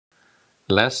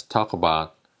Let's talk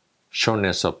about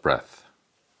shortness of breath,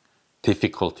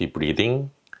 difficulty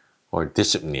breathing, or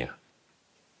dyspnea.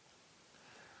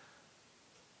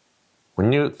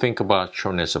 When you think about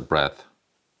shortness of breath,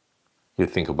 you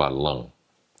think about lung.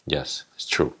 Yes, it's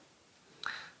true.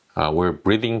 We're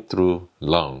breathing through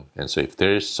lung, and so if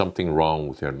there is something wrong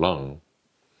with your lung,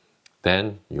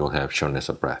 then you'll have shortness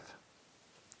of breath.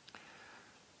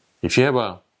 If you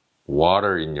have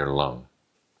water in your lung,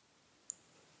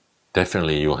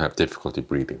 definitely you'll have difficulty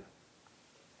breathing.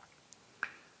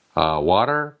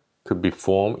 Water could be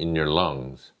formed in your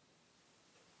lungs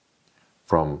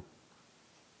from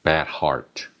bad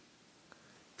heart.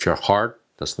 If your heart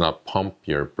does not pump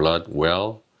your blood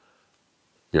well,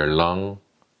 your lung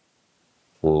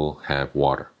will have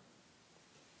water.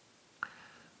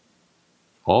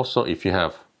 Also, if you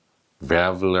have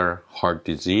valvular heart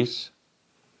disease,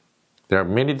 there are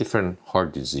many different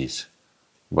heart disease,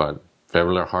 but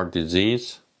valvular heart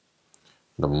disease,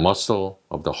 the muscle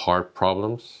of the heart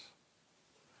problems,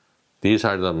 these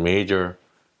are the major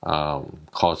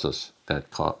causes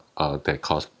that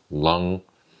cause lung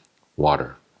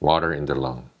water in the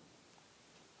lung.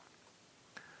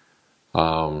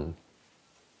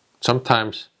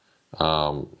 Sometimes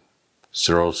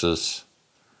cirrhosis,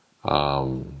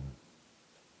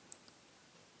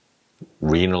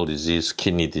 renal disease,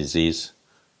 kidney disease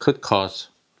could cause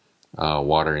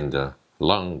water in the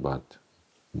lung, but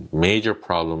major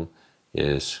problem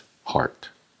is heart.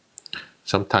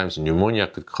 Sometimes pneumonia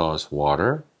could cause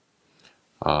water.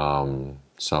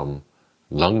 Some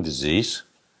lung disease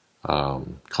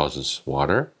causes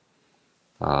water,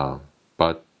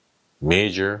 but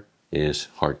major is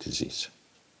heart disease.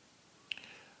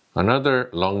 Another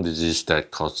lung disease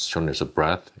that causes shortness of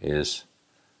breath is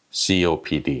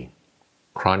COPD,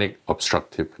 chronic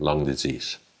obstructive lung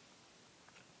disease.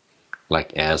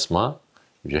 Like asthma,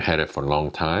 if you had it for a long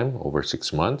time, over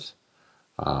 6 months,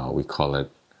 we call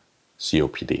it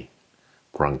COPD.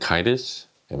 Bronchitis,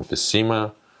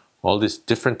 emphysema, all these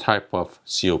different type of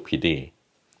COPD,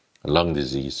 lung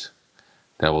disease,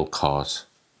 that will cause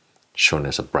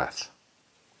shortness of breath.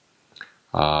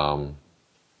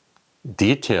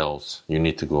 Details, you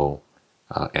need to go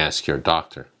ask your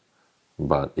doctor.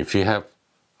 But if you have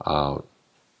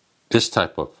this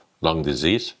type of lung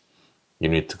disease, you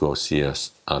need to go see a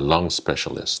lung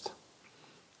specialist,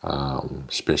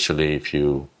 especially if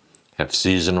you have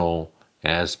seasonal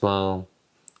asthma,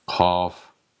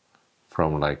 cough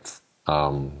from like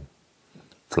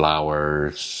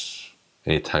flowers,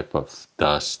 any type of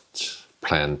dust,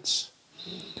 plants,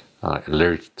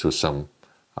 allergic to some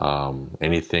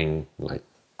anything like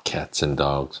cats and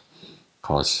dogs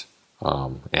cause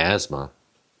asthma,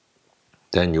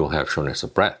 then you'll have shortness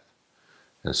of breath.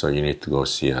 And so you need to go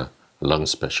see a lung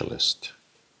specialist.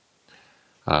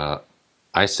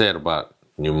 I said about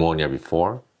pneumonia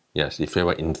before. Yes, if you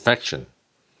have an infection,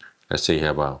 let's say you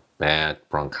have a bad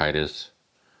bronchitis,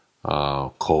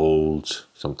 colds,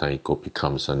 sometimes it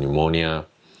becomes a pneumonia,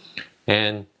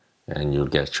 and you'll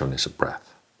get shortness of breath.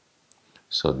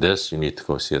 So this, you need to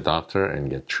go see a doctor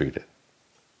and get treated.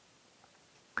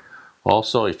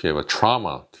 Also, if you have a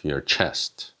trauma to your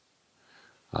chest,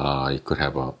 you could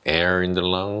have air in the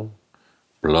lung,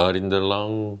 blood in the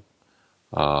lung,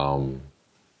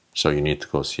 so you need to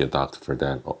go see a doctor for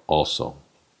that also,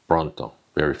 pronto,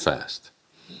 very fast.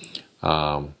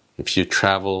 If you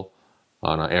travel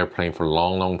on an airplane for a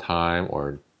long time,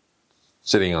 or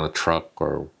sitting on a truck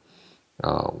or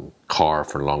car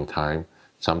for a long time,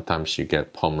 sometimes you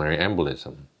get pulmonary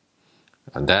embolism.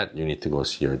 And that you need to go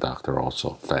see your doctor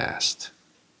also fast.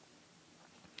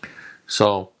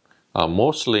 So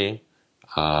mostly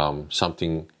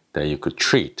something that you could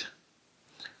treat.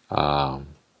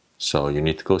 So you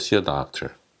need to go see a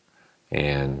doctor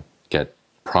and get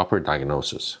proper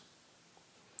diagnosis.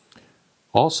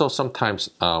 Also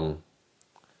sometimes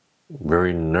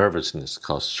very nervousness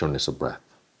causes shortness of breath.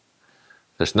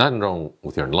 There's nothing wrong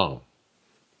with your lung,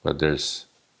 but there's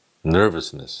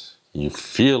nervousness. You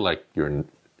feel like you're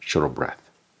short of breath.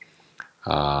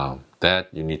 That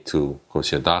you need to go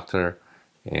see a doctor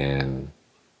and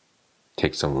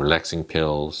take some relaxing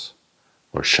pills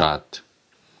or shot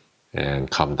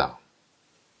and calm down.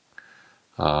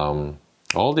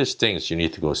 All these things you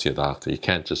need to go see a doctor. You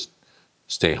can't just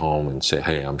stay home and say,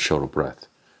 hey, I'm short of breath,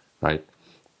 right?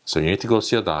 So you need to go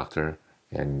see a doctor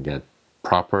and get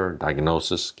proper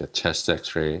diagnosis, get chest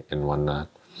x-ray and whatnot,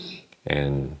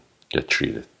 and get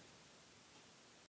treated.